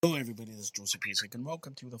Hello, everybody. This is Joseph Piasek, and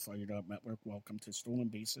welcome to the Fired Up Network. Welcome to Stolen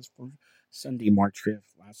Bases for Sunday, March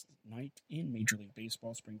 5th. Last night in Major League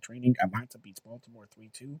Baseball spring training, Atlanta beats Baltimore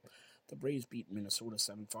 3-2. The Braves beat Minnesota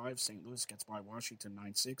 7-5. St. Louis gets by Washington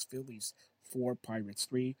 9-6. Phillies 4, Pirates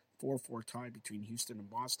 3. 4-4 tie between Houston and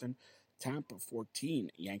Boston. Tampa 14,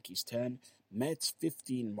 Yankees 10. Mets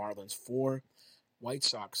 15, Marlins 4. White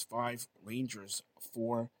Sox 5, Rangers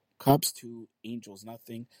 4, Cubs 2, Angels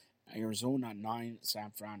nothing, Arizona 9,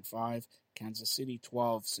 San Fran 5, Kansas City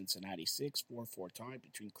 12, Cincinnati 6, 4-4 tie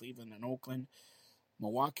between Cleveland and Oakland,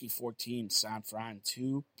 Milwaukee 14, San Fran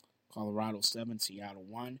 2, Colorado 7, Seattle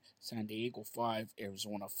 1, San Diego 5,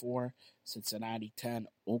 Arizona 4, Cincinnati 10,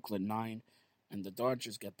 Oakland 9, and the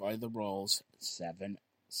Dodgers get by the Royals 7-6.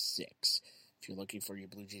 If you're looking for your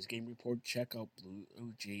Blue Jays game report, check out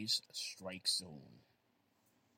Blue Jays Strike Zone.